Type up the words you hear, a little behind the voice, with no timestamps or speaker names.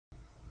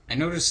I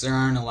noticed there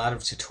aren't a lot of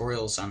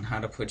tutorials on how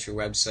to put your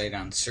website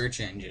on search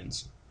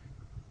engines.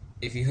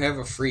 If you have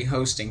a free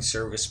hosting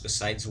service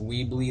besides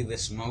Weebly,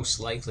 this most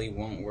likely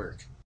won't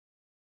work.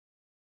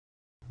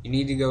 You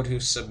need to go to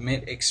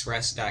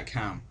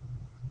submitexpress.com.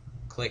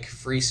 Click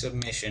Free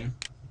Submission.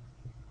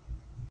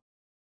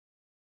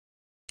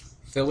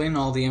 Fill in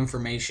all the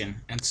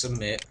information and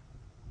submit.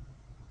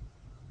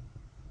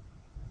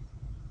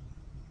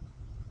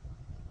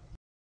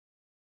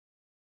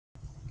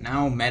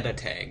 Now meta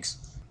tags.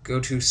 Go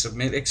to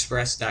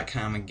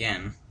submitexpress.com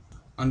again.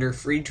 Under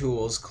Free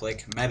Tools,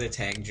 click Meta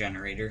Tag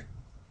Generator.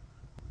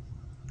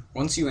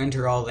 Once you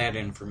enter all that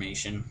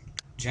information,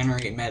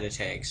 generate meta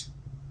tags.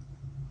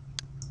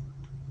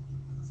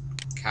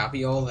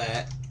 Copy all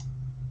that.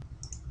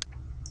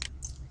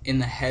 In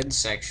the head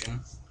section,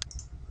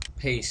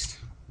 paste.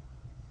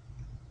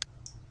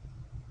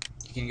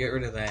 You can get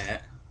rid of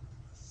that.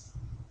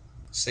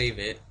 Save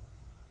it.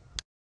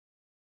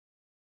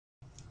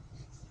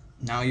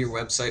 Now your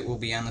website will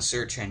be on the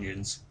search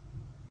engines.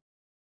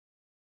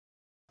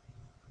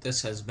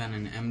 This has been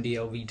an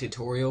MDLV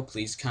tutorial.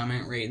 Please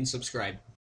comment, rate, and subscribe.